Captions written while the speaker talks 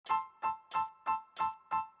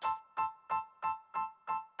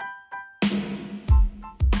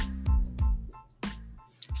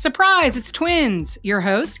Surprise, it's twins. Your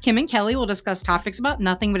hosts, Kim and Kelly, will discuss topics about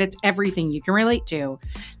nothing, but it's everything you can relate to.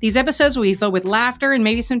 These episodes will be filled with laughter and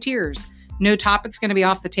maybe some tears. No topic's going to be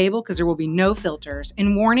off the table because there will be no filters.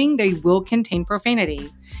 And warning, they will contain profanity.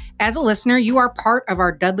 As a listener, you are part of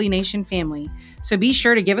our Dudley Nation family. So be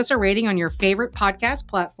sure to give us a rating on your favorite podcast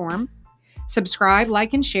platform. Subscribe,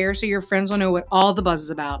 like, and share so your friends will know what all the buzz is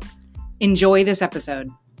about. Enjoy this episode.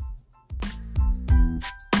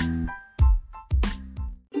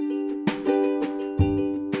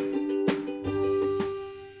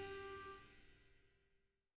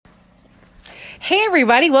 Hey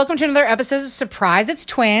everybody, welcome to another episode of Surprise, It's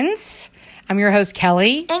Twins. I'm your host,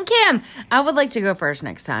 Kelly. And Kim. I would like to go first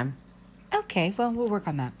next time. Okay, well, we'll work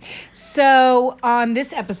on that. So, on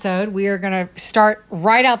this episode, we are going to start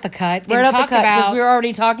right out the cut Right out the cut, because we were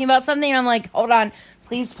already talking about something. I'm like, hold on,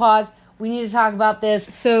 please pause. We need to talk about this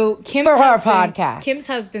So, Kim's for our husband, podcast. Kim's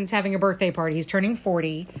husband's having a birthday party. He's turning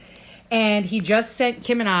 40. And he just sent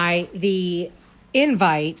Kim and I the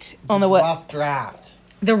invite. On the what? Rough draft.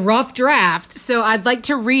 The rough draft. So, I'd like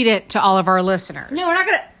to read it to all of our listeners. No, we're not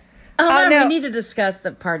going to. no. We need to discuss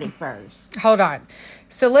the party first. Hold on.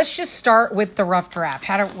 So, let's just start with the rough draft.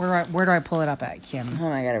 Where do I pull it up at, Kim?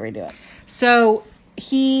 Hold on, I got to redo it. So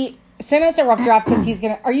he sent us a rough draft because he's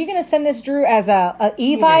gonna. Are you gonna send this, Drew, as a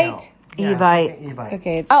Evite? Evite.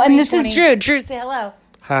 Okay. It's Oh, and this is 2020. Drew. Drew, say hello.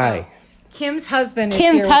 Hi. Kim's husband.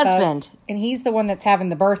 Kim's is here with husband. us, and he's the one that's having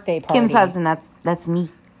the birthday party. Kim's husband, that's me.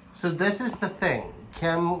 So this is the thing.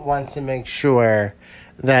 Kim wants to make sure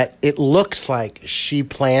that it looks like she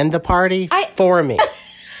planned the party for me.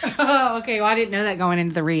 Oh, okay. Well, I didn't know that going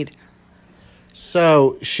into the read.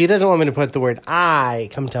 So she doesn't want me to put the word "I"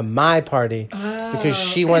 come to my party because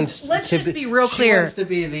she wants. let's just be real clear. She wants to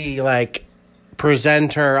be the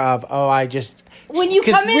presenter of. Oh, I just. When you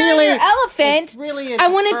 'cause come in on your elephant, it's really I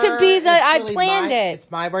want it to be that I really planned it.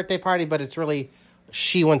 It's my birthday party, but it's really.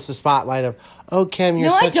 She wants the spotlight of. Oh, Kim, you're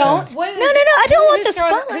No, I such don't. a. What is, No, I don't want who's the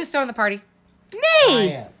throwing- spotlight. Who's throwing the party? I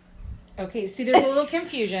Me. am. Okay. See, there's a little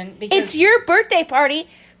confusion because It's your birthday party,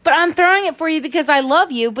 but I'm throwing it for you because I love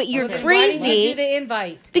you, but you're Okay, why didn't you do crazy. the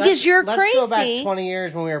invite? Because you're Let's crazy. go back 20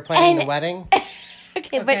 years when we were planning And- the wedding.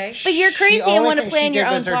 Okay, Okay. but you're crazy The and only want to thing plan she your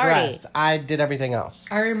did own was her party. dress. I did everything else.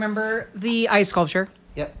 I remember the ice sculpture.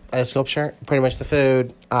 Yep. A sculpture, pretty much the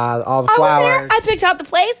food, all the I was flowers. there. I picked out the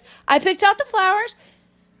place. I picked out the flowers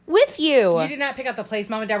with you. You did not pick out the place.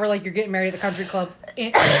 Mom and Dad were like, "You're getting married at the country club."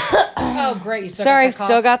 Oh, great! You still Sorry, got that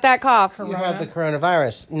still cough? got that cough. You have the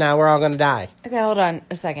coronavirus. Now we're all going to die. Okay, hold on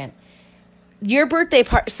a second. Your birthday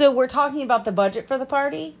party. So we're talking about the budget for the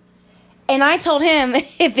party. And I told him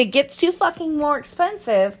if it gets too fucking more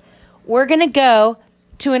expensive, we're going to go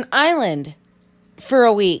to an island for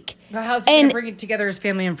a week. Well, how's he And- gonna bring together his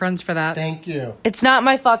family and friends for that? Thank you. It's not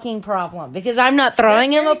my fucking problem because I'm not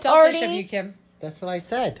throwing him a That's very selfish party. of you, Kim. That's what I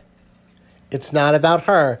said. It's not about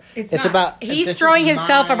her. It's not. about. He's this throwing is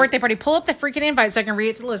himself a my- birthday party. Pull up the freaking invite so I can read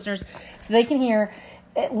it to the listeners, so they can hear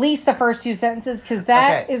at least the first two sentences, because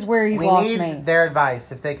that is Okay. where he's we lost need me. their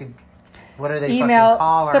advice. If they could, what are they Email fucking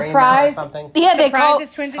call or surprise- email or something? Yeah, they call.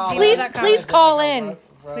 SurpriseIt'sTwins@gmail.com. Please call in.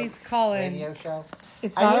 Please call in. Radio show.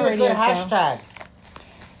 It's I not need a a radio good show. hashtag.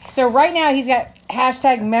 So right now he's got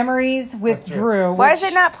hashtag memories with That's Drew. Why which is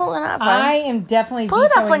it not pulling up? I am definitely Pull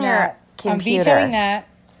it up vetoing on your that. I'm computer. vetoing that.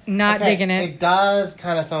 Not Okay, digging it. It does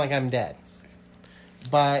kind of sound like I'm dead,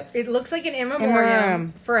 but It looks like an in memoriam.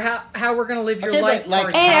 memoriam for how we're gonna live your Okay, but, life. like,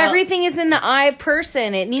 party. And How- everything is in the eye of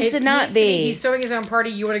person. It needs It to not needs be. He's throwing his own party.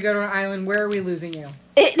 You want to go to an island? Where are we losing you?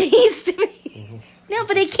 It needs to be. No,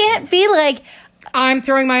 but it can't be like, I'm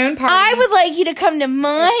throwing my own party. I would like you to come to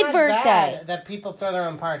my it's not birthday. bad that people throw their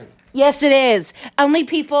own party. Yes, it is. Only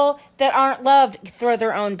people that aren't loved throw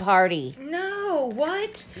their own party. No,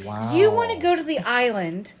 what? Wow. You want to go to the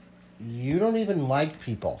island? You don't even like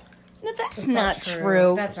people. No, that's That's not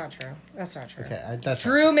true. That's not true. That's not true. Okay, that's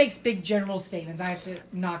not Drew makes big general statements. I have to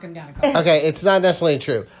knock him down a couple. Okay, it's not necessarily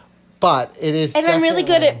true, but it is. And I'm really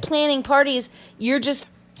good definitely- at planning parties. You're just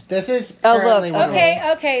This is Oh, look. currently what it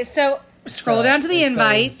is. Okay. So scroll So, down to the it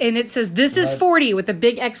invite, says- and it says "This is 40" with a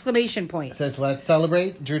big exclamation point. It says, "Let's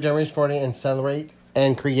celebrate Drew Demery's 40 and celebrate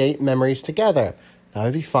and create memories together." That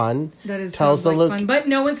would be fun. That is tells sounds the like look. fun, but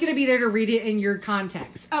no one's going to be there to read it in your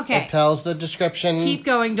context. Okay, It tells the description. keep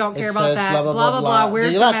going. Don't care It about says that. Blah blah blah. Where's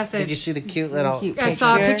Did you the look? message? Did you see the cute little? cute I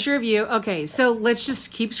saw a picture? picture of you. Okay, so let's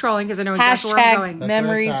just keep scrolling because I know exactly where I'm hashtag going. That's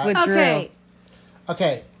memories what with it's Drew. Okay,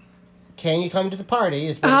 Okay, can you come to the party?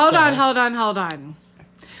 Is what it hold on, says. hold on.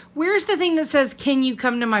 Where's the thing that says, "Can you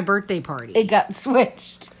come to my birthday party?" It got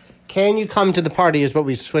switched. Can you come to the party? Is what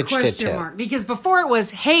we switched it Question to. mark. Because before it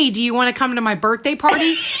was, "Hey, do you want to come to my birthday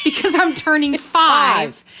party?" Because I'm turning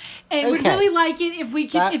 5. And would really like it if we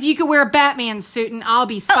could, if you could wear a Batman suit and I'll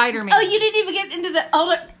be Spider-Man. Oh, you didn't even get into the.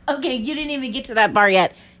 Hold on. Okay, you didn't even get to that bar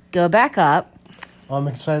yet. Go back up. Oh, I'm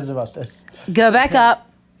excited about this. Go back up.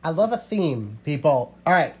 I love a theme, people.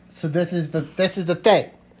 All right, so this is the thing.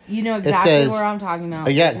 You know exactly says- where I'm talking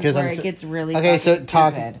about. Yeah, This is because where I'm it gets really okay. So fucking it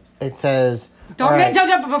talks. stupid. It says. Don't all right,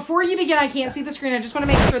 but before you begin, I can't see the screen. I just want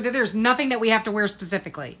to make sure that there's nothing that we have to wear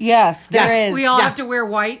specifically. Yes, there Yeah, is. We all Yeah. have to wear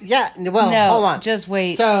white. Yeah. Well, No, hold on. just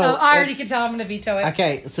wait. So Oh, I already can tell I'm going to veto it.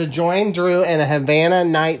 okay. So join Drew in a Havana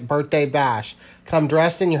night birthday bash. Come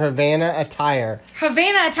dressed in your Havana attire.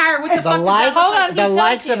 Havana attire. What the The fuck likes, does that look the like?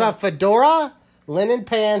 likes of a fedora, linen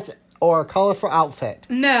pants, or a colorful outfit.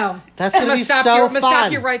 No. That's gonna I'm be stop so you. I'm gonna stop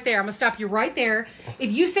fun. you right there. I'm gonna stop you right there.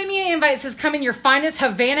 If you send me an invite that says come in your finest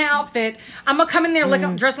Havana outfit, I'm gonna come in there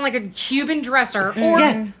dressing like a Cuban dresser. Or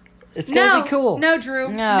Yeah, it's gonna no, be cool. no, Drew,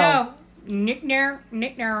 No. Nick nair,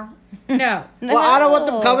 no. Well, I don't want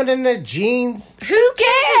them coming in their jeans. Who Who gives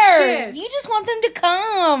a cares? shit? You just want them to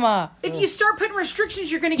come. If you start putting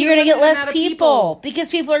restrictions, you're gonna get You're gonna get limited less amount of people because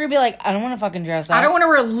people are gonna be like, I don't want to fucking dress up. I don't want to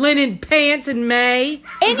wear linen pants in May in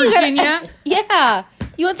And you gotta- Virginia. Yeah,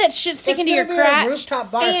 you want that shit sticking to your It's gonna be crotch. a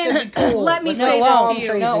rooftop bar. It's gonna be And cool. let me With say no this palm to you.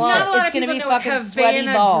 trees No, and it won't. shit. Not a lot It's of gonna people be know what fucking sweaty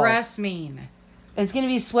Havana balls. dress mean. It's gonna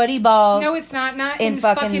be sweaty balls. No, it's not. Not In in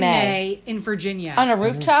fucking fucking May. May in Virginia. on a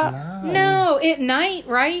rooftop. No, at night,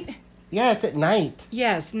 right? Yeah, it's at night.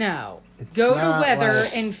 Yes, no. It's Go to not weather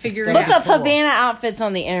like- and figure it's it Look gonna out. up Cool. Havana outfits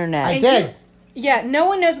on the internet. I And did. you- Yeah, no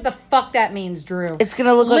one knows what the fuck that means, Drew. It's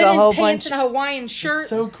gonna look like Linen a whole pants bunch. and a Hawaiian shirt.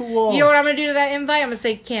 So cool. You know what I'm gonna do to that invite? I'm gonna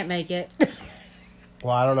say can't make it.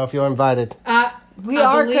 Well, I don't know if you're invited. We I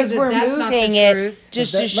are believe because that we're that's not the moving it truth.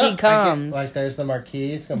 just Look, as she I get- comes. like, there's the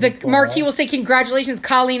marquee. It's gonna The be cool. marquee will say congratulations,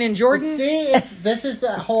 Colleen and Jordan. See, this is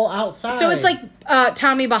the whole outside. So it's like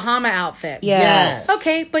Tommy Bahama outfits. Yes.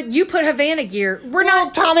 Okay, but you put Havana gear. We're Well,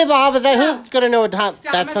 not. Tommy Bahama. Who's gonna know what Tom?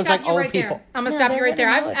 Stop, That I'm gonna sounds stop like you old right people. there. I'm gonna No, stop they're you right there.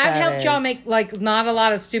 gonna I've, know what I've that helped y'all is. make like not a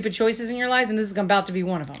lot of stupid choices in your lives, and this is about to be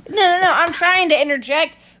one of them. No. I'm trying to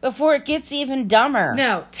interject before it gets even dumber.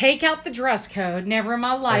 No, take out the dress code. Never in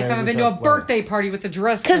my life Yeah, have I been you to a don't- birthday party with the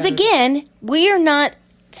dress code. Because again, we are not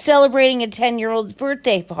celebrating a 10-year-old's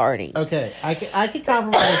birthday party. Okay, I can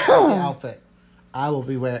compromise with the outfit. I will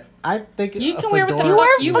be wearing. I think You a can wear what the fedora- You fuck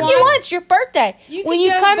wear you fuck want. you want. It's your birthday. You When can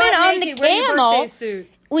you go come in butt on the naked, wear your camel, birthday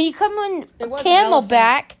suit. when you come in It wasn't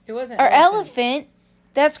camelback It wasn't or elephant. elephant,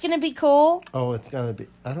 that's gonna be cool. Oh, it's gonna be.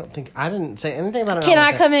 I don't think I didn't say anything about it. Can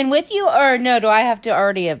I come in with you, or no? Do I have to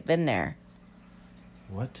already have been there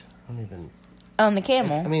What? I don't even. on the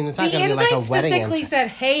camel? I mean, it's The not gonna be invite like a wedding. specifically said,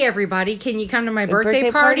 "Hey, everybody, can you come to my birthday,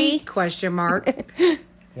 birthday party?" party? Question mark.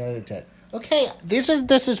 Yeah, it did. Okay, this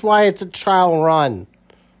is why it's a trial run.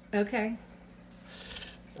 Okay,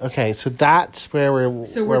 Okay, so that's where we're.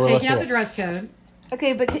 so where we're taking looking out the at. dress code.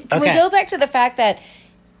 Okay, but can Okay. we go back to the fact that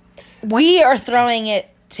we are throwing it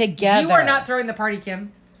together? You are not throwing the party,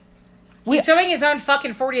 Kim. He's throwing his own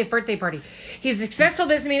fucking 40th birthday party. He's a successful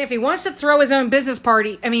businessman. If he wants to throw his own business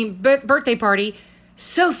party, birthday party,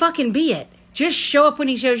 so fucking be it. Just show up when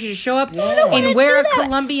he shows you to show up and wear a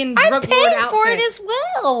Colombian I'm drug lord paying outfit. for it as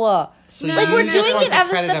well. So Like, you we're just doing want it out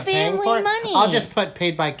of credit the of paying family for it? money. I'll just put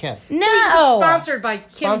paid by Kim. No, Sponsored by Kim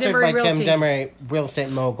Sponsored Demery by Realty. Kim Demery, real estate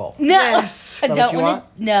mogul. No, Yes. I that don't what you want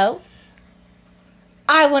want? to. No,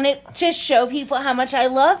 I want to just show people how much I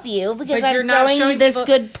love you because But you're I'm not throwing you showing this people-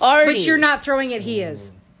 good party. But you're not throwing it. He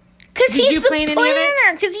is. because Did he's you the plan any of it?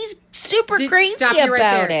 planner. Because he's super crazy Stop you right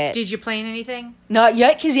about there. it. Did you plan anything? Not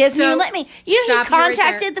yet, because he hasn't So, even let me. You know, he stop you right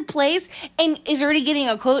contacted the place and is already getting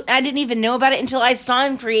a quote. And I didn't even know about it until I saw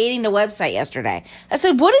him creating the website yesterday. I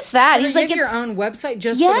said, "What is that?" He's He's like, you have "It's your own website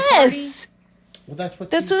just for the party? yes." Well, that's what.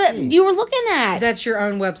 That's you what see. you were looking at. That's your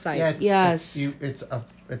own website. Yeah, it's, Yes.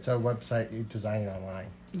 it's a website you design online.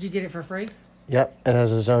 Did you get it for free? Yep, it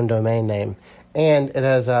has its own domain name, and it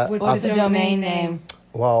has a. What's the domain name?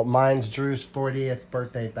 Well, mine's Drew's 40th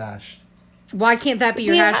birthday bash. Why can't that be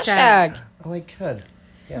your Be a hashtag? Oh, I could.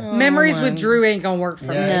 Yeah. Memories with Drew ain't gonna work for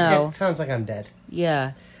me. Yeah, No. it sounds like I'm dead.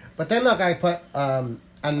 Yeah. But then look, I put and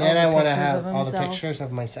then the I want to pictures have of all the himself? pictures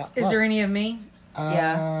of myself. Is Look, there any of me?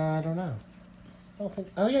 Yeah. I don't know. I don't think.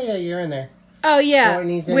 Oh yeah, you're in there. Oh yeah,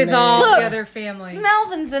 Courtney's in with there. all Look. the other family.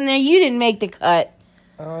 Melvin's in there. You didn't make the cut.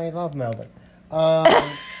 Oh, I love Melvin.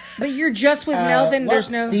 But you're just with Melvin. Look, There's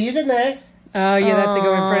no. Steve's in there. Oh yeah, that's to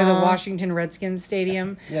go in front of the Washington Redskins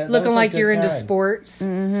stadium, Yeah, that was looking a like good you're into time. sports.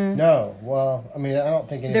 No, well, I mean, I don't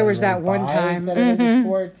think anyone There was really that one buys time. that are into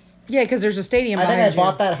sports. Yeah, because there's a stadium. I think I behind you.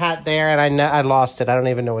 bought that hat there, and I lost it. I don't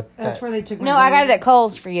even know what. That's where they took. No, my I got it really at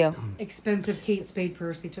Kohl's for you. expensive Kate Spade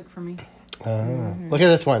purse they took from me. Look at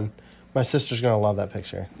this one. My sister's going to love that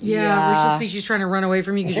picture. Yeah, we should see she's trying to run away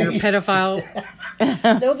from you because you're a pedophile.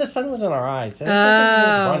 No, the sun was in our eyes. I don't think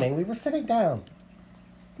we were running. We were sitting down.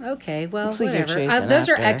 Okay, well, Looks like you're whatever. chasing Those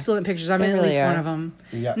are after. excellent pictures. I mean, They at really least are. one of them.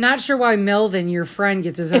 Yeah. Not sure why Melvin, your friend,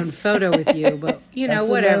 gets his own photo with you, but, you know, That's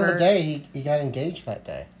the middle of whatever. the day. He got engaged that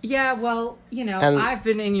day. Yeah, well, you know, And I've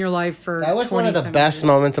been in your life for That was one of the 20-some best years.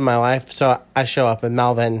 moments of my life. So I show up, and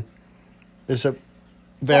Melvin is a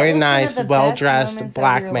very was one of nice, the best well-dressed moments of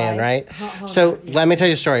black your man, life. right? Hold So on, yeah. let me tell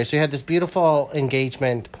you a story. So you had this beautiful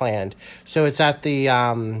engagement planned. So it's at the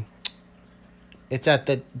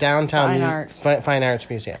downtown Fine Arts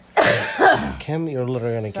Museum. Kim, you're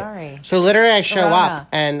literally gonna Sorry. So literally, I show Corona. up,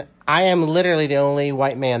 and I am literally the only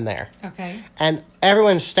white man there. Okay. And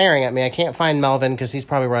everyone's staring at me. I can't find Melvin because he's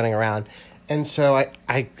probably running around. And so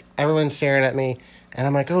everyone's staring at me. And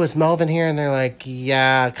I'm like, oh, is Melvin here? And they're like,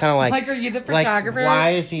 yeah, kind of like. Like, are you the like, photographer?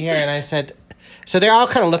 why is he here? And I said, so they all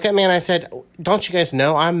kind of look at me and I said, don't you guys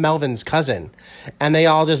know I'm Melvin's cousin? And they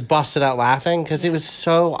all just busted out laughing because it was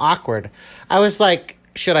so awkward. I was like,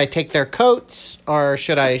 should I take their coats or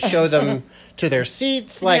should I show them to their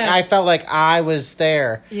seats? Like, Yeah. I felt like I was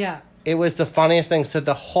there. Yeah. It was the funniest thing. So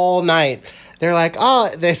the whole night, they're like,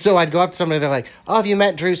 so I'd go up to somebody, they're like, oh, have you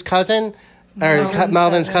met Drew's cousin? Or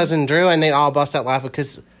Melvin's cousin Drew? And they'd all bust out laughing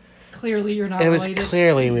because Clearly, you're not it was related.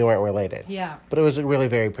 clearly we weren't related. Yeah. But it was really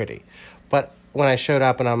very pretty. But when I showed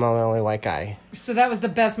up and I'm the only white guy, So that was the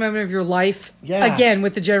best moment of your life. Yeah. Again,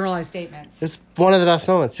 with the generalized statements. it's one of the best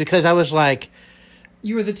moments because I was like,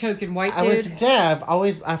 You were the token white dude.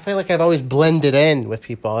 I feel like I've always blended in with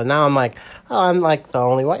people. And now I'm like, oh, I'm like the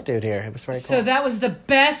only white dude here. It was very cool. So that was the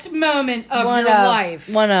best moment of your life.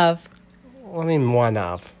 One of. I mean, one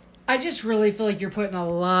of. I just really feel like you're putting a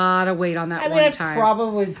lot of weight on that I mean, one I time.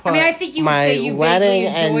 probably put I mean, I think you would my say you wedding vaguely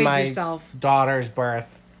and enjoyed my yourself. daughter's birth.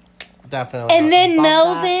 Definitely. And then above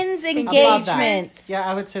that. Melvin's Above that. engagements. Yeah,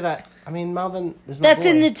 I would say that. I mean, Melvin is my That's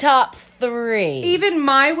in boy. the top 3. Even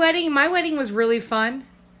my wedding was really fun.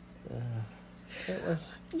 It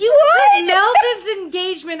was. You won! Melvin's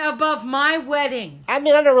engagement above my wedding. I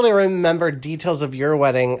mean, I don't really remember details of your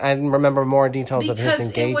wedding. I remember more details of his Because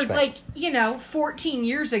engagement. it was like, 14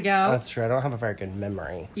 years ago. That's true. I don't have a very good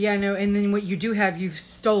memory. Yeah, I know. And then what you do have, you've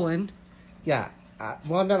stolen. Yeah.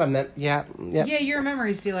 Well, I'm not a yeah. Yeah, you're a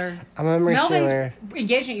memory stealer. I'm a memory Melvin's stealer.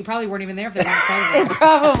 engagement, you probably weren't even there if they weren't photos.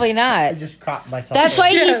 Probably I not. just caught myself. That's why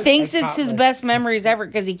Yes. he thinks I it's caught his myself. best memories ever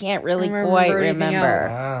because he can't really Remember quite anything remember.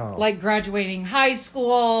 else. Wow. Like graduating high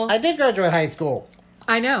school. I did graduate high school.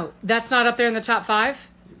 I know. That's not up there in the top 5.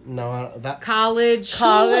 No, that. College. Who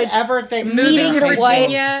would ever think Moving Meeting to your wife-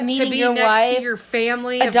 Virginia to meeting be your next wife, to your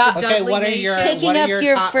family adopt- of the Okay, Dudley what are Nation. your Picking what are up your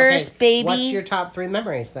your top, first baby. What's your top 3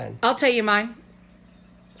 memories then? I'll tell you mine.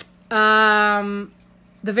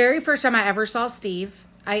 The very first time I ever saw Steve,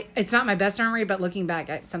 it's not my best memory, but looking back,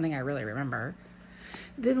 it's something I really remember.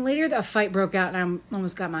 Then later, the fight broke out, and I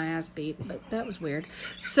almost got my ass beat, but that was weird.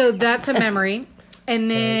 So that's a memory. And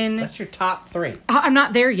then That's your top 3. I'm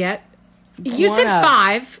not there yet. You said One up.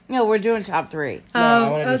 5. No, we're doing top 3. I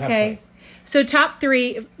wanna do top okay. So top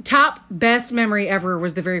best memory ever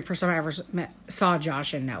was the very first time I ever saw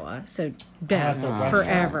Josh and Noah. So best the restaurant.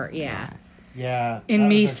 forever, yeah. Yeah. And that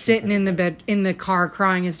me was actually sitting pretty in the good. bed in the car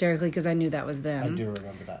crying hysterically because I knew that was them. I do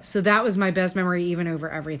remember that. So that was my best memory, even over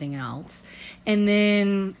everything else. And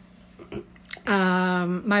then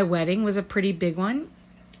my wedding was a pretty big one.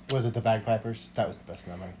 Was it the bagpipers? That was the best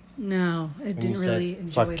memory. No, I didn't you really said,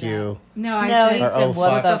 enjoy "Fuck that. you." No, I No, said. he said,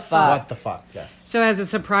 "What the fuck?" What the fuck? Yes. So as a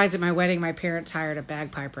surprise at my wedding, my parents hired a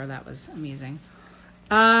bagpiper. That was amusing.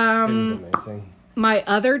 It was amazing. My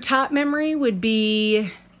other top memory would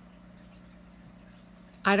be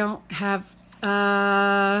I don't have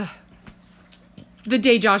the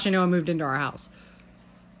day Josh and Noah moved into our house.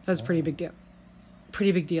 That was a pretty big deal.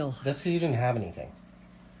 Pretty big deal. That's because you didn't have anything.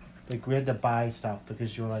 Like, we had to buy stuff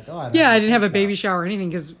because you were like, oh, I Yeah, I didn't have a baby shower or anything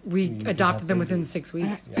because we didn't adopted have them within babies. 6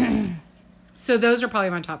 weeks. Yeah. So those are probably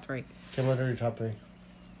my top 3. Kim, what are your top 3?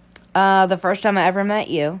 The first time I ever met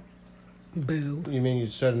you. Boo. You mean you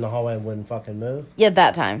stood in the hallway and wouldn't fucking move? Yeah,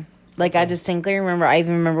 that time. Like, I distinctly remember. I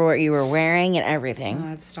even remember what you were wearing and everything. Oh,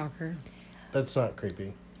 that's stalker. That's not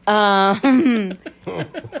creepy. Well,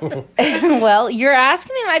 you're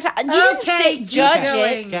asking me my top. You didn't say keep judge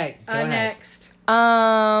going. it. Okay, go ahead. Next.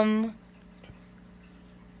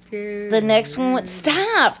 The next one would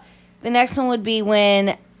stop. The next one would be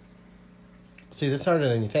when See, this is harder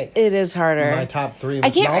than you think. it is harder. My top 3 I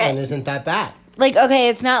with can't Melvin re- isn't that bad. Like, okay,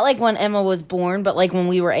 it's not like when Emma was born, but like when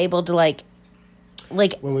we were able to like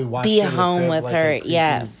When we watched be it in the home crib, with like, her. a creepy-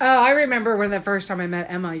 Yes. Oh, I remember when the first time I met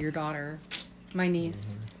Emma, your daughter. My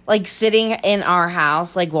niece. Like sitting in our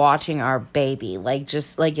house, like watching our baby, like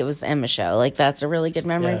just like it was the Emma show. Like that's a really good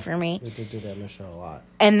memory for me. We did do the Emma show a lot.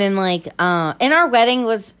 And then like, and our wedding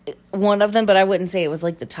was one of them, but I wouldn't say it was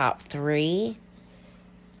like the top 3.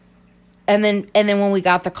 And then when we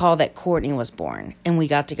got the call that Courtney was born, and we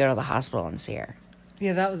got to go to the hospital and see her.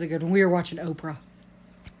 Yeah, that was a good one. We were watching Oprah.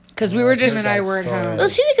 Because we were just... Tim and I were at home. It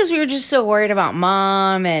was too because we were just so worried about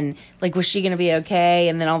Mom and, like, was she going to be okay?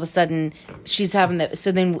 And then all of a sudden, she's having the...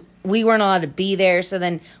 So then we weren't allowed to be there. So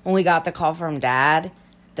then when we got the call from Dad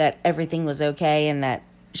that everything was okay and that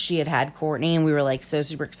she had Courtney, and we were, like, so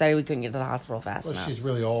super excited we couldn't get to the hospital fast enough. She's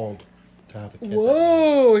really old to have a kid.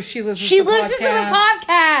 Whoa, she listens She to listens to the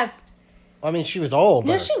podcast. I mean, she was old.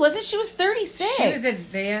 No, but- she wasn't. She was 36. She was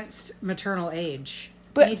advanced maternal age.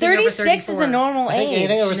 But Anything over 36 is a 34. normal I think age.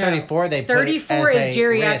 anything over No. 34, they 34 put it as is a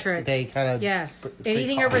geriatric. risk. They kind of Yes,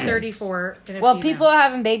 anything over 34. And a Well, female. people are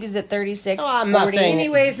having babies at 36, Oh, I'm not 40. saying-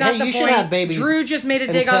 Anyways, not Hey, the you should point. have babies Drew just made a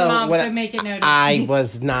dig until on Mom, when so make it noted. I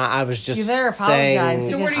was not. I was just You better saying. apologize.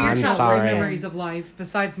 So what are your I'm top sorry. 3 memories of life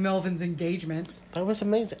besides Melvin's engagement? That was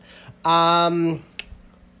amazing. I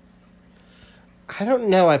don't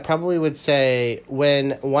know. I probably would say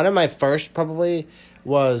when one of my first probably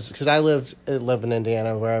was because I live in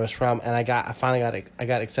Indiana where I was from, and I finally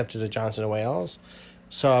got accepted to Johnson and Wales,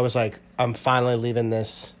 so I was like, I'm finally leaving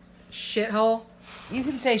this Shithole. You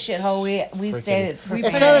can say shithole. We say it's We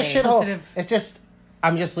It's put not a an shithole. positive- It's just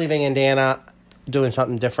I'm just leaving Indiana, doing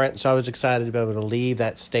something different. So I was excited to be able to leave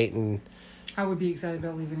that state and. I would be excited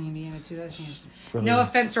about leaving Indiana too. That's no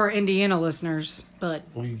offense to our Indiana listeners, but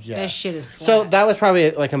that shit is flat. So that was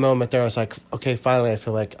probably like a moment there. I was like, okay, finally, I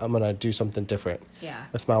feel like I'm gonna do something different. Yeah.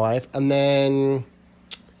 With my life, and then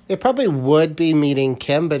it probably would be meeting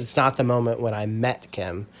Kim, but it's not the moment when I met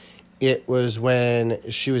Kim. It was when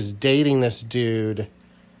she was dating this dude,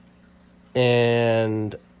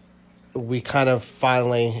 and we kind of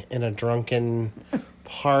finally, in a drunken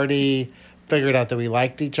party, figured out that we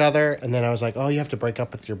liked each other, and then I was like, "Oh, you have to break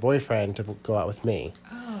up with your boyfriend to go out with me."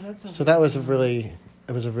 Oh, that's So that was a really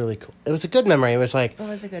cool. It was a good memory. It was like, It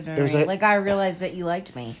was a good It was memory. a- Like, I realized that you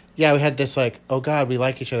liked me. yeah, we had this like, oh God, we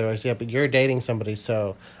like each other. I said, yeah, but you're dating somebody,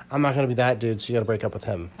 so I'm not gonna be that dude. So you got to break up with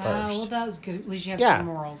him first. well, that was good. At least you have Yeah, some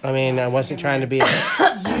morals. I mean, I That's wasn't a good trying to one.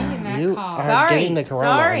 be. You and that You cough. are- Sorry. getting the corona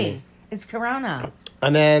on Sorry. me. It's Corona.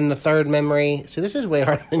 And then the third memory. See, this is way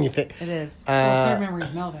harder than you think. It is. Well, third memory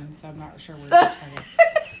is Melvin, so I'm not sure where it's going.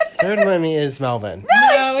 Third memory is Melvin.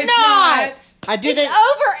 No, it's not. I do It's think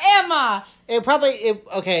over Emma. it probably.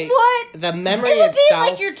 Okay. What? The memory It would be itself.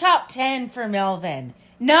 like your top 10 for Melvin.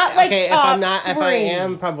 Not like Okay, top if I 3.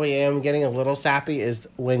 am, probably am getting a little sappy is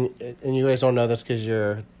when, and you guys don't know this because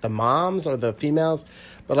you're the moms or the females,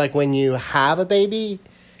 but like when you have a baby,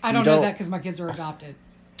 I don't know that because my kids are adopted.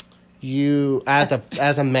 you as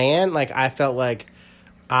a man, like I felt like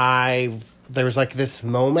there was like this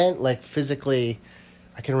moment, like physically,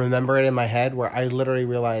 I can remember it in my head where I literally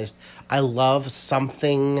realized I love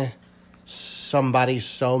somebody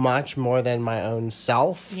so much more than my own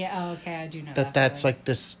self. Yeah, oh, okay, I do know That's like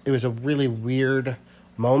this. It was a really weird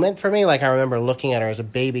moment for me. Like I remember looking at her as a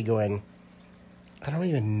baby, going, "I don't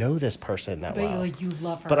even know this person that But well, like you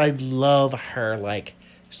love her. but I love her like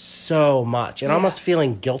so much, and Yeah. almost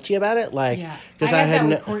feeling guilty about it, like yeah, because I I had had that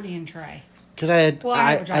no, with Courtney and Trey. because I had Well,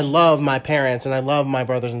 I know I Josh love too. my parents and I love my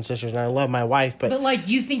brothers and sisters and I love my wife, But like,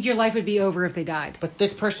 you think your life would be over if they died? But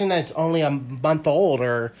this person is only a month old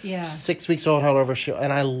or Yeah. 6 weeks old, however she,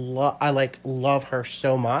 and I love her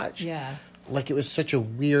so much. Yeah. Like it was such a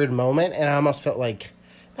weird moment, and I almost felt like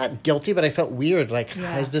not guilty, but I felt weird. Like,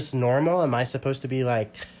 Yeah. is this normal? Am I supposed to be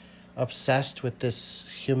like obsessed with this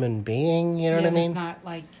human being? You know what I mean? It's not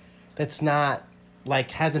like That's not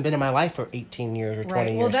like hasn't been in my life for 18 years or 20 right.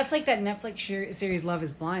 years. Well, that's like that Netflix series "Love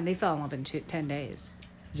Is Blind." They fell in love in 10 days.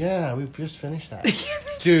 yeah, we just finished that,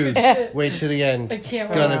 dude. Wait till the end. I It's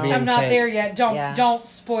can't gonna wait. be I'm not there intense. yet. Don't Yeah. don't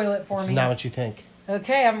spoil it for It's me. not what you think.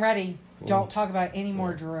 Okay, I'm ready. Don't talk about it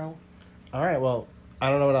anymore, Drew. All right, well, I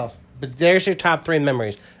don't know what else. But there's your top 3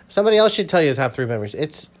 memories. Somebody else should tell you the top 3 memories.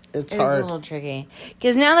 It's It's hard. a little tricky.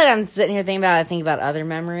 Because now that I'm sitting here thinking about it, I think about other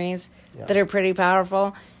memories that are pretty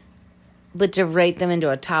powerful. But to rate them into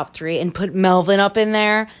a top 3 and put Melvin up in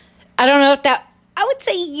there, I don't know if that... I would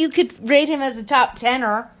say you could rate him as a top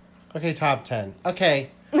 10er. Okay, top 10. Okay.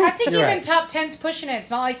 I think You're even right. top 10's pushing it. It's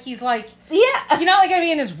not like he's like Yeah. you're not like gonna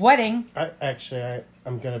be in his wedding.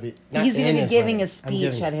 I'm going to be... not He's gonna in be his giving wedding. a speech I'm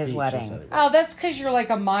giving at his speech wedding. instead of- Oh, that's because you're like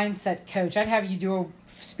a mindset coach. I'd have you do a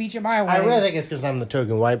speech at my wedding. I really think it's because I'm the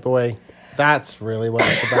token white boy. That's really what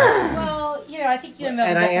it's about. Well, I think you and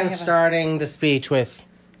Melvin And I definitely am have a- starting the speech with,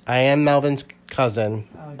 I am Melvin's cousin.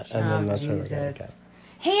 And then that's where we're Jesus. going to go.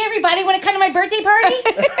 Hey, everybody, want to come to my birthday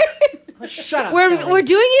party? Shut up. We're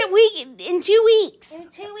doing it in 2 weeks. In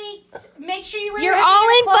 2 weeks. Make sure you wear You're your all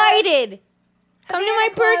Havana clothes. invited. Come to my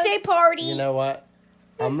Havana birthday party. You know what?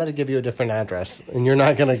 I'm going to give you a different address, and you're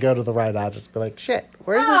not going to go to the right address. Be like, shit,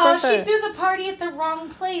 where's Oh, this she birthday? threw the party at the wrong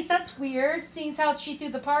place. That's weird. Seeing how she threw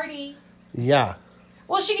the party. Yeah.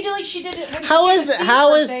 Well, she could do like she did it. When How she is did that- Steve's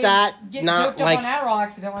how is birthday, that get not doped like- up on Adderall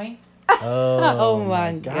accidentally? Oh,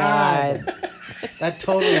 my God. That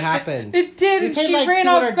totally happened. It did, We and paid she like ran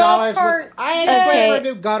off $200 golf cart. I had to pay for a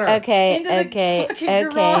new gutter. Okay, Into the okay, fucking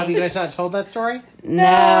Have garage. you guys not told that story?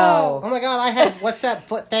 No. Oh my god, I had, what's that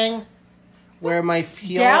foot thing? Where my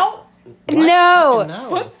heel... Gout? No. No.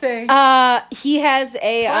 Foot thing. He has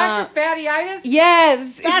a Flash of fattyitis?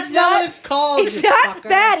 yes. That's not what it's called. It's you not fucker.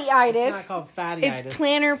 fattyitis. It's not called fattyitis. It's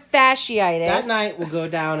plantar fasciitis. That night will go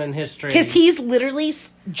down in history. because he's literally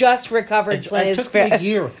just recovered It from his took me a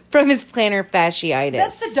year. from his plantar fasciitis.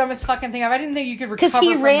 That's the dumbest fucking thing. I didn't think you could recover because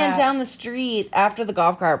he from ran that. down the street after the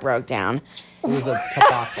golf cart broke down, It was a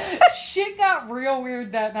debacle. Shit got real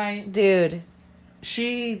weird that night. dude.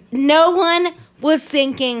 She... No one was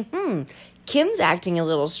thinking, Kim's acting a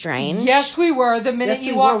little strange. Yes, we were. The minute Yes,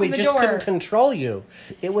 you we walked were. We in the just door. couldn't control you.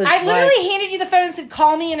 It was I literally like... handed you the phone and said,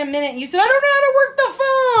 "Call me in a minute." And you said, "I don't know how to work the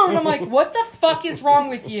phone." I'm like, "What the fuck is wrong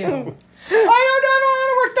with you?" I don't know how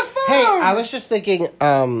to work the phone. Hey, I was just thinking,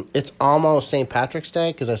 it's almost St. Patrick's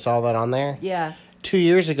Day, because I saw that on there. Yeah. 2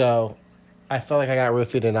 years ago, I felt like I got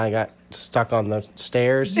roofied and I got stuck on the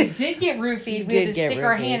stairs. You did get roofied. We had did to get stick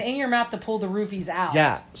our roofied. hand in your mouth to pull the roofies out.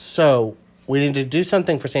 Yeah, so we need to do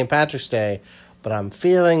something for St. Patrick's Day, but I'm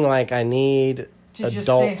feeling like I need To just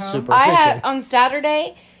adult stay home? supervision. I had on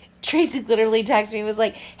Saturday. Tracy literally texted me and was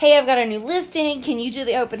like, "Hey, I've got a new listing. Can you do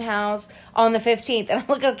the open house on the 15th?" And I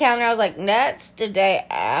looked at the calendar. I was like, "That's the day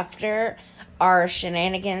after our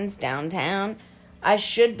shenanigans downtown. I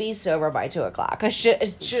should be sober by 2:00.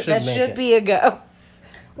 That make should it. be a go."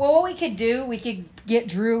 Well, what we could do, we could get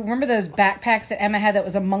Drew. Remember those backpacks that Emma had that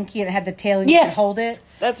was a monkey and it had the tail and you Yeah. could hold it?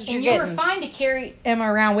 That's what And you're you were getting. fine to carry Emma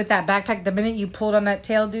around with that backpack. The minute you pulled on that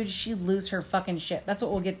tail, dude, she'd lose her fucking shit. That's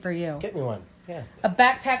what we'll get for you. Get me one. Yeah. A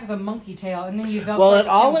backpack with a monkey tail, and then you go. Well, it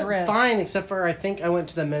all Kim's went fine, except for I think I went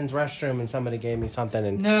to the men's restroom and somebody gave me something.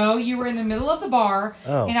 And No, you were in the middle of the bar,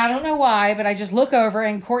 Oh. and I don't know why, but I just look over,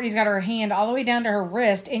 and Courtney's got her hand all the way down to her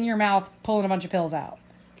wrist in your mouth, pulling a bunch of pills out.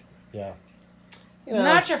 yeah. You know,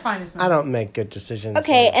 Not your finest I moment. don't make good decisions.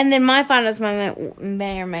 Okay, and then my finest moment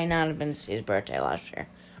may or may not have been Steve's birthday last year.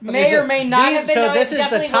 May or may not have been. So no, this it is the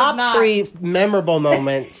definitely was top not. 3 memorable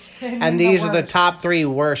moments, and these are the worst. top 3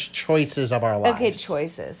 worst choices of our lives. Okay,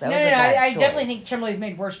 choices. That No, was no, a no. bad I choice. definitely think Kimberly's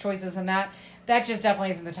made worse choices than that. That just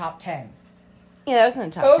definitely is in the top 10. Yeah, that was in the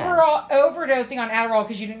top 10. Overall, overdosing on Adderall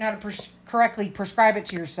because you didn't know how to correctly prescribe it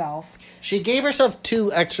to yourself. She gave herself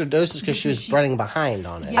 2 extra doses because she was running behind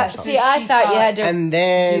on it. Yeah, or something. See, I She thought you thought- had to. And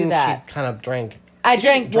then do that. she kind of drank. I She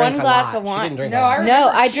drank didn't drink one a glass lot. of wine. She didn't drink No, a I lot.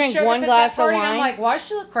 remember I she drank showed one up at glass that of party, and I'm wine. like, why is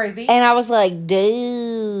she look crazy? And I was like,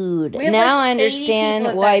 dude, We had now like I 80 understand people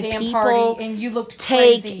at why that damn people party, and you looked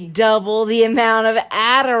take crazy. double the amount of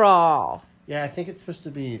Adderall. Yeah, I think it's supposed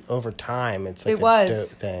to be over time. It's like It a was.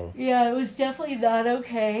 dope thing. Yeah, it was definitely not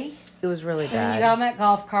okay. It was really And then you got on that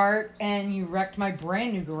golf cart, and you wrecked my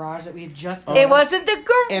brand new garage that we had just built. It wasn't the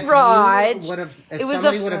garage. If It was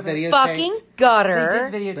somebody a would have videotaped, fucking gutter.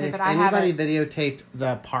 They did but videotape if it. I have anybody it. videotaped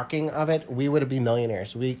the parking of it, we would have been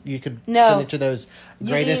millionaires. You could No. send it to those You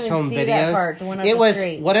greatest didn't even home see videos. that part, the one up it the was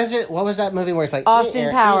street. what is it? What was that movie where it's like Austin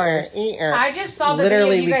Powers. I just saw the Literally,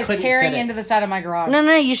 video of we you guys couldn't tearing fit it. into the side of my garage.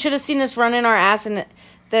 No, you should have seen us running our ass in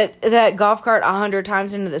that golf cart 100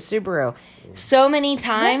 times into the Subaru. So many What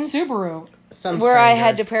times. Subaru? Some where I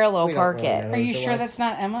had strangers. to parallel We don't park really it. know Are you who it sure was. that's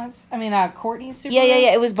not Emma's? I mean, Courtney's Subaru?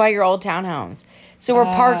 Yeah. It was by your old townhomes. So we're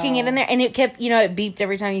parking it in there, and it kept, it beeped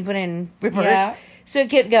every time you put it in reverse. Yeah. So it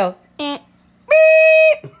kept go, beep,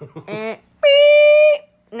 beep,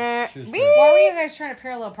 nah, She was beep. Why were you guys trying to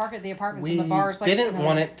parallel park at the apartments We and the bars? Like, didn't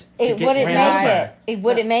want it to It get wouldn't ran make over. it. It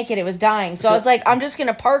wouldn't make it. It was dying. So I was like, I'm just going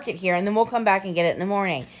to park it here, and then we'll come back and get it in the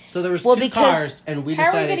morning. So there was Well, 2 because- cars, and we How are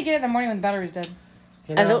we decided. going to get it in the morning when the battery's dead?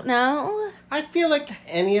 you I know, don't know. I feel like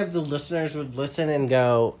any of the listeners would listen and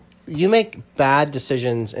go, "You make bad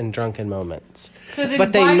decisions in drunken moments." So then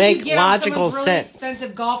But they why do make you get on logical someone's really sense.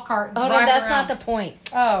 expensive golf cart and Oh, no, drive that's around? not the point.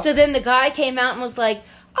 Oh. So then the guy came out and was like,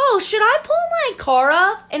 oh, should I pull my car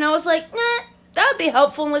up? And I was like, nah, That would be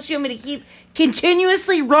helpful unless you want me to keep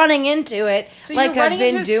continuously running into it So like you're I've running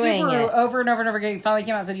been into a doing Subaru it. over and over and over again. You finally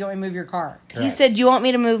came out and said, you want me to move your car? He said, "Do you want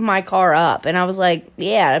me to move my car up?" And I was like,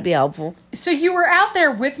 "Yeah, that'd be helpful." So you were out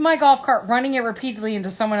there with my golf cart running it repeatedly into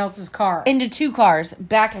someone else's car. Into 2 cars,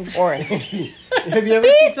 back and forth. Have you ever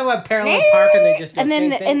seen someone parallel park and they just go and then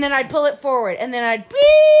ting, ting? and then I'd pull it forward, and then I'd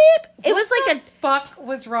beep. It was like a fuck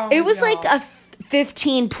was wrong it with was like y'all? a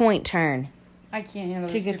 15-point turn I can't handle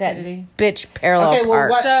to this get that stupidity. bitch parallel Okay, well,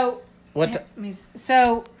 park. what- So, What?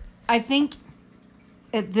 so I think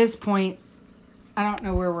at this point, I don't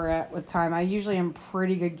know where we're at with time. I usually am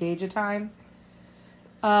pretty good gauge of time.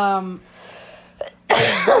 What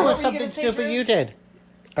was gonna something say, stupid Drew? you did?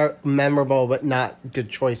 Or memorable but not good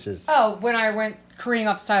choices. Oh, when I went careening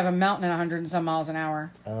off the side of a mountain at 100 and some miles an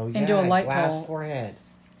hour Oh, yeah. into a light glass pole. forehead.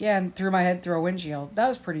 Yeah, and threw my head through a windshield. That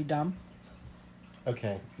was pretty dumb.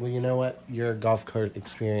 Okay. Well, you know what? Your golf cart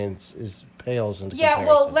experience is pales into Yeah,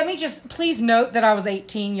 comparison. well, let me just please note that I was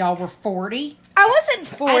 18. Y'all were 40. I wasn't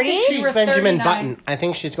 40. I think she's were Benjamin 39. Button. I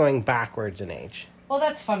think she's going backwards in age. Well,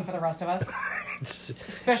 that's fun for the rest of us, It's,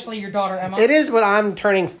 especially your daughter Emma. it is when I'm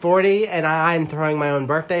turning 40 and I'm throwing my own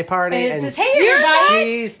birthday party. And it and says, "Hey,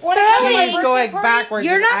 everybody, she's, wanna come to my she's birthday going party?" backwards.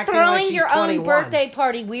 You're and not acting like throwing she's your own 21. birthday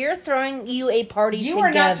party. We're throwing you a party You together.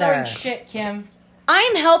 are not throwing shit, Kim.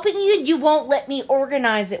 I'm helping you. You won't let me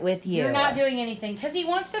organize it with you. You're not doing anything because he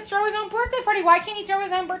wants to throw his own birthday party. Why can't he throw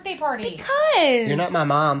his own birthday party? Because You're not my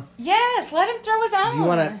mom. Yes, let him throw his own. Do you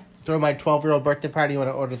want to throw my 12-year-old birthday party? You want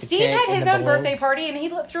to order the Steve cake had and his the own balloons? birthday party, and he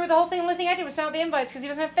threw the whole thing. The only thing I did was send out the invites because he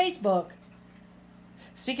doesn't have Facebook.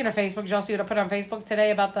 Speaking of Facebook, did y'all see what I put on Facebook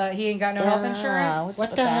today about he ain't got no health insurance?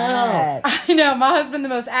 What the hell? I know, my husband, the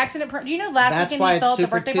most accident. Do you know last That's weekend why he it's fell at the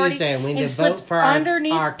Super birthday Tuesday party and we need to slipped vote for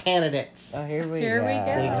underneath? our candidates. Oh, here we Here go. we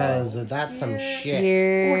go. Because that's some shit.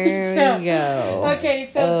 Here we go. Okay,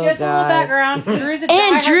 so Oh, just a little God. background. Drew's a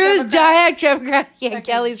And diehard Drew's Democrat. diet Democrat. Yeah, Okay,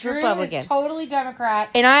 Kelly's Drew Republican. is totally Democrat.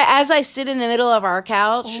 And as I sit in the middle of our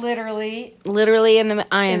couch, Literally literally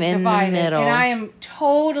I am is in divided, the middle. and I am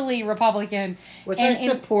totally Republican. Which and, I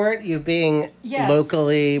support you being Yes.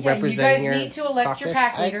 locally Yeah, representing you your guys need to elect your caucus.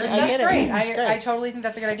 pack leader. I That's get it. great. It's good. I totally think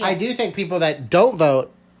that's a good idea. I do think people that don't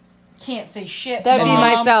vote Can't say shit. That'd be Mom.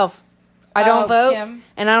 myself. I don't Oh, vote, Kim.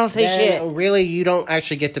 and I don't say then shit. really you don't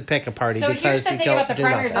actually get to pick a party So because here's the you thing don't about the do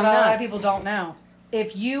primaries that nothing. a lot not. of people don't know.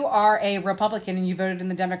 If you are a Republican and you voted in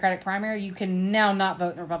the Democratic primary, you can now not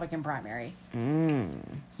vote in the Republican primary.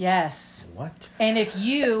 Yes. What? And if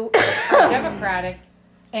you are Democratic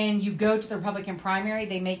and you go to the Republican primary,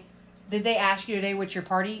 did they ask you today what your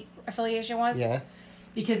party affiliation was? Yeah.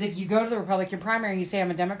 Because if you go to the Republican primary and you say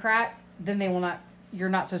I'm a Democrat, then you're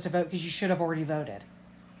not supposed to vote because you should have already voted.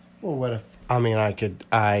 Well, what if? I mean,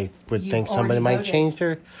 I would You've think somebody already might voted. change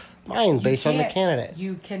their mind based on the can't. candidate.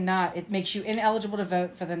 You cannot. It makes you ineligible to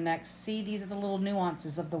vote for the next. See, these are the little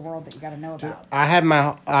nuances of the world that you got to know about.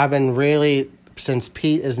 I've been really since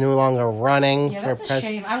Pete is no longer running Yeah, for that's a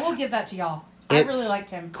president. shame. I will give that to y'all. I really It's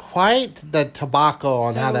liked him. Quite the tobacco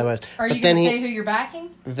on how So, that was. Are but you then going to he say who you're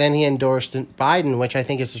backing? then he endorsed Biden, which I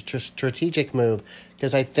think is a strategic move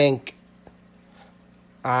because I think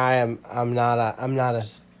I'm not a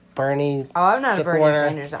Bernie. Oh, I'm not a Bernie supporter.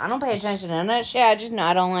 Sanders. I don't pay attention to that shit. I just know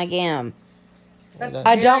I don't like him. That's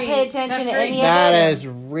I don't very- pay attention that's to very any good. of That it. is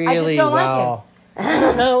really don't like well. You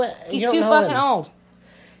don't know it. He's You don't too know fucking him. old.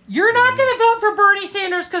 You're not going to vote for Bernie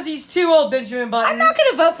Sanders because he's too old, Benjamin Buttons. I'm not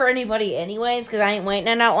going to vote for anybody anyways because I ain't waiting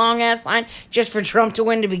in that long ass line just for Trump to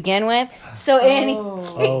win to begin with. So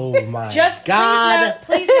Oh my Just God!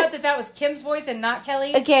 please note that was Kim's voice and not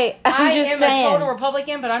Kelly's. Okay, I'm I just am saying. a total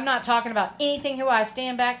Republican, but I'm not talking about anything who I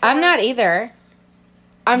stand back for. I'm not either.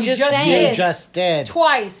 I'm You just just saying. You did. just did.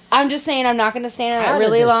 Twice. I'm just saying I'm not going to stand in How that did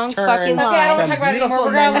really this long turn fucking from Okay, I don't want line. to talk about it anymore. beautiful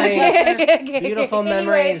We're going to lose memories- listeners. Beautiful Anyways,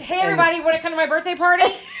 memories. hey and- everybody, want to come to my birthday party?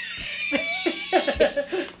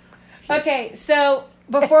 Okay, so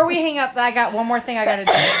before we hang up, I got one more thing I got to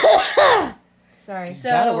do. Sorry. So,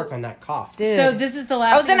 Gotta work on that cough. Dude. so this is the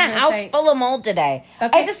last I was thing in a I'm gonna house say. full of mold today. Okay.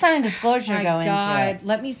 I had to sign a disclosure My to go God, into it.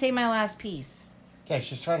 let me say my last piece. Okay,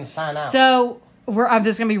 she's trying to sign out. So this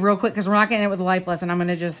is gonna be real quick because we're not getting it with a life lesson. I'm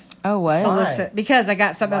gonna just Oh, what? solicit Why? because I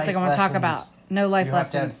got something else I Life want to talk lessons. about. No life you have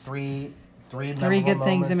to have lessons. three Three memorable good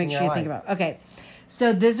things that moments make in sure your you think life. about. Okay,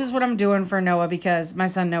 so this is what I'm doing for Noah because my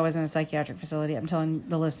son Noah's in a psychiatric facility. I'm telling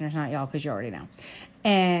the listeners, not y'all, because you already know.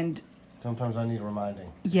 And Sometimes I need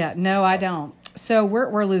reminding. yeah, no, I don't. So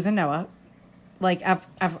we're losing Noah. Like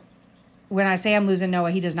when I say I'm losing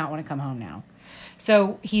Noah, he does not want to come home now.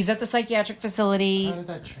 So he's at the psychiatric facility. How did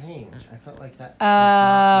that change? I felt like that. Was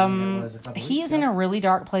not what it was a couple He weeks is in ago. a really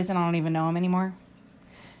dark place and I don't even know him anymore.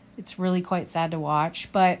 It's really quite sad to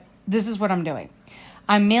watch, but this is what I'm doing.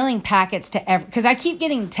 I'm mailing packets to because I keep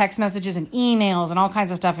getting text messages and emails and all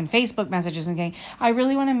kinds of stuff and Facebook messages and going, I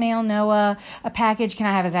really want to mail Noah a package. Can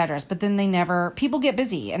I have his address? But then people get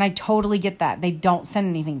busy, and I totally get that. They don't send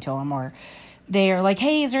anything to him, or they're like,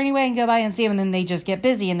 hey, is there any way I can go by and see him? And then they just get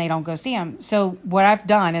busy and they don't go see him. So what I've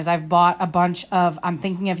done is I've bought a bunch of I'm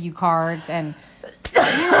thinking of you cards and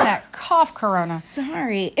that cough, Corona.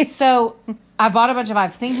 Sorry. So I bought a bunch of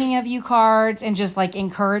I'm thinking of you cards and just like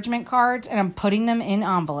encouragement cards, and I'm putting them in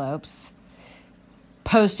envelopes,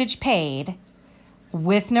 postage paid,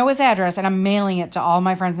 with Noah's address, and I'm mailing it to all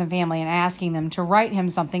my friends and family and asking them to write him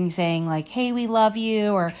something saying like, hey, we love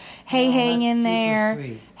you, or hey, hang in there.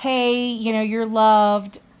 Sweet. Hey, you're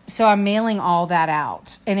loved. So I'm mailing all that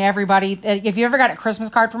out. And everybody, if you ever got a Christmas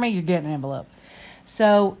card from me, you're getting an envelope.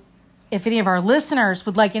 So if any of our listeners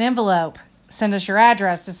would like an envelope, send us your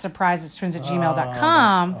address to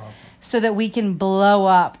surprisestwins@gmail.com so that we can blow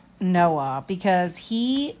up Noah, because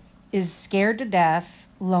he is scared to death,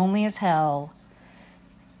 lonely as hell,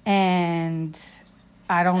 and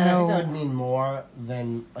I don't And I know. think that would mean more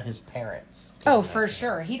than his parents. Oh, for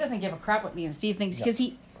sure. He doesn't give a crap what me and Steve thinks, because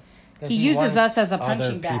he Because uses wants us as a other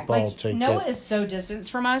punching bag. people Like, to Noah get- is so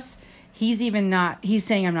distanced from us. He's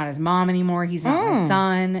saying I'm not his mom anymore. He's not my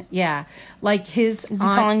son. Yeah. Like his Is he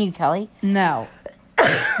aunt. calling you Kelly? No.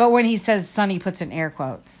 But when he says son, he puts in air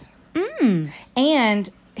quotes. And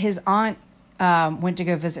his aunt went to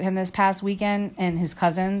go visit him this past weekend, and his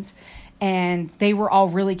cousins, and they were all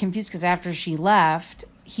really confused because after she left,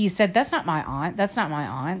 he said, that's not my aunt. That's not my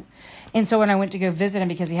aunt. And so when I went to go visit him,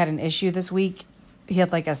 because he had an issue this week, he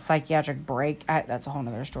had like a psychiatric break. That's a whole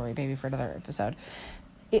nother story, maybe for another episode.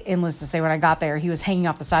 Endless to say, when I got there, he was hanging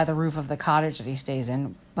off the side of the roof of the cottage that he stays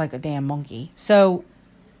in like a damn monkey. So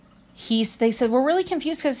they said, we're really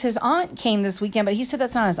confused because his aunt came this weekend, but he said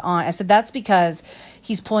that's not his aunt. I said, that's because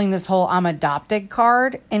he's pulling this whole I'm adopted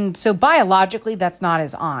card. And so biologically, that's not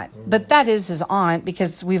his aunt. But that is his aunt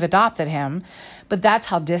because we've adopted him. But that's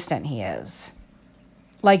how distant he is.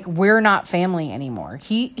 Like, we're not family anymore.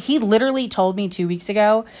 He literally told me 2 weeks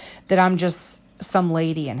ago that I'm just some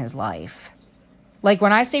lady in his life. Like,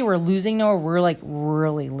 when I say we're losing Noah, we're like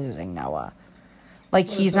really losing Noah. Like,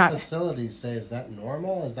 What he's does the not. facilities say, is that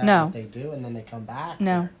normal? Is that No. what they do and then they come back?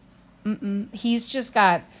 No. He's just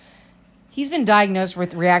got. He's been diagnosed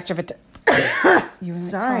with reactive.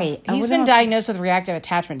 Sorry. He's been diagnosed with reactive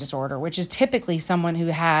attachment disorder, which is typically someone who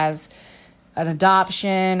has an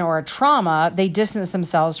adoption or a trauma. They distance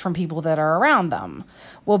themselves from people that are around them.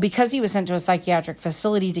 Well, because he was sent to a psychiatric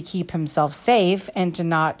facility to keep himself safe and to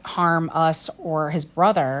not harm us or his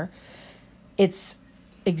brother, it's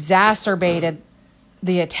exacerbated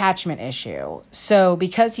the attachment issue. So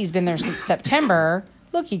because he's been there since September,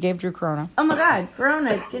 look, you gave Drew Corona. Oh my God,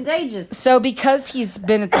 Corona, it's contagious. So because he's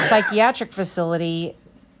been at the psychiatric facility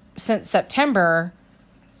since September,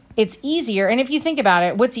 it's easier. And if you think about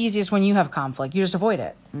it, what's easiest when you have conflict? You just avoid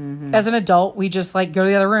it. Mm-hmm. As an adult, we just like go to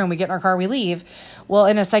the other room, we get in our car, we leave. Well,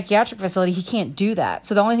 in a psychiatric facility, he can't do that.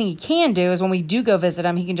 So the only thing he can do is when we do go visit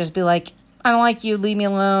him, he can just be like, I don't like you, leave me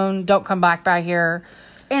alone, don't come back by here.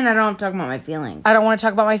 And I don't have to talk about my feelings. I don't want to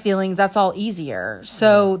talk about my feelings. That's all easier.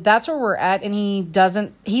 So that's where we're at. And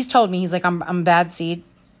he's told me, he's like, I'm bad seed.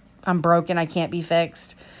 I'm broken. I can't be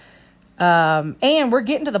fixed. And we're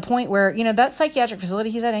getting to the point where, that psychiatric facility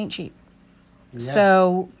he's at ain't cheap. Yeah.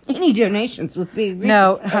 So Any donations would be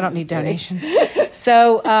no, I don't need donations.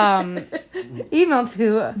 So, email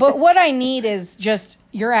to. but what I need is just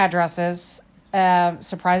your addresses,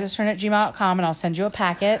 surprisestwin@gmail.com, and I'll send you a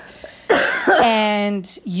packet.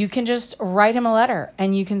 And you can just write him a letter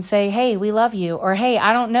and you can say, hey, we love you. Or, hey,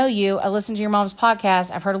 I don't know you. I listened to your mom's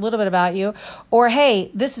podcast. I've heard a little bit about you. Or,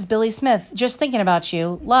 hey, this is Billy Smith. Just thinking about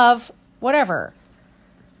you. Love, whatever.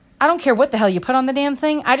 I don't care what the hell you put on the damn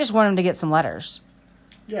thing. I just want him to get some letters.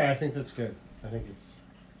 Yeah, I think that's good. I think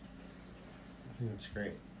it's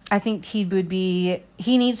great. I think he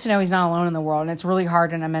needs to know he's not alone in the world. And it's really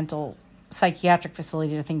hard in a mental psychiatric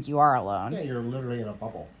facility to think you are alone. Yeah, you're literally in a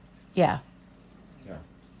bubble. Yeah. Yeah.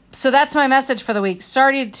 So that's my message for the week.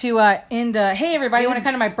 Started to end. Hey, everybody, want to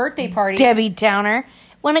come to my birthday party? Debbie Downer.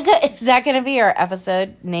 Is that going to be our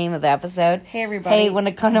name of the episode? Hey, everybody. Hey, want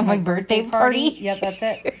to come to my birthday party? Yep, that's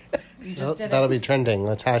it. You just did That'll it. be trending.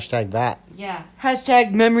 Let's hashtag that. Yeah.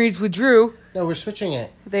 Hashtag memories with Drew. No, we're switching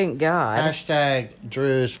it. Thank God. Hashtag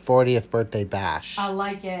Drew's 40th birthday bash. I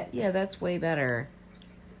like it. Yeah, that's way better.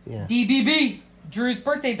 Yeah. DBB, Drew's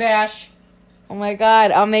birthday bash. Oh my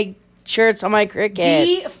God, I'll make shirts on my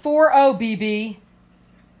Cricut. D40BB,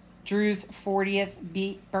 Drew's 40th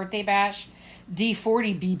birthday bash.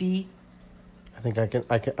 D40BB. I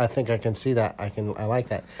think I can see that. I like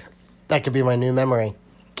that. That could be my new memory.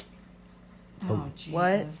 Oh, Jesus.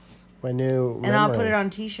 What? My new And memory. I'll put it on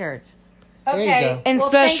T-shirts. There you Okay. go. And Well,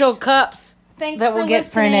 special thanks- cups Thanks that for will get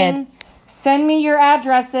listening. printed. Send me your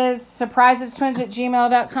addresses,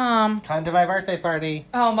 surprisestwins@gmail.com. Come to my birthday party.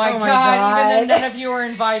 Oh my, Oh my God, God. even though none of you are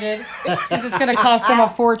invited, because it's going to cost them a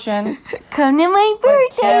fortune. Come to my But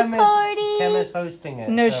Kim is hosting it.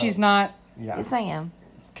 No, so- she's not. Yeah. Yes, I am.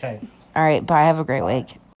 Okay. All right, bye. Have a great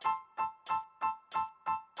week.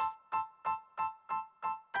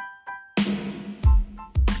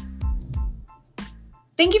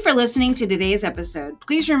 Thank you for listening to today's episode.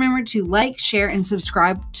 Please remember to like, share, and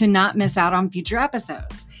subscribe to not miss out on future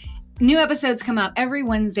episodes. New episodes come out every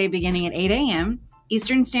Wednesday beginning at 8 a.m.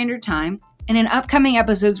 Eastern Standard Time. And in upcoming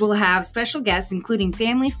episodes, we'll have special guests, including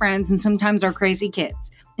family, friends, and sometimes our crazy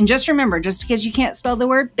kids. And just remember, just because you can't spell the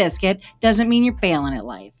word biscuit doesn't mean you're failing at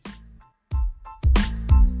life.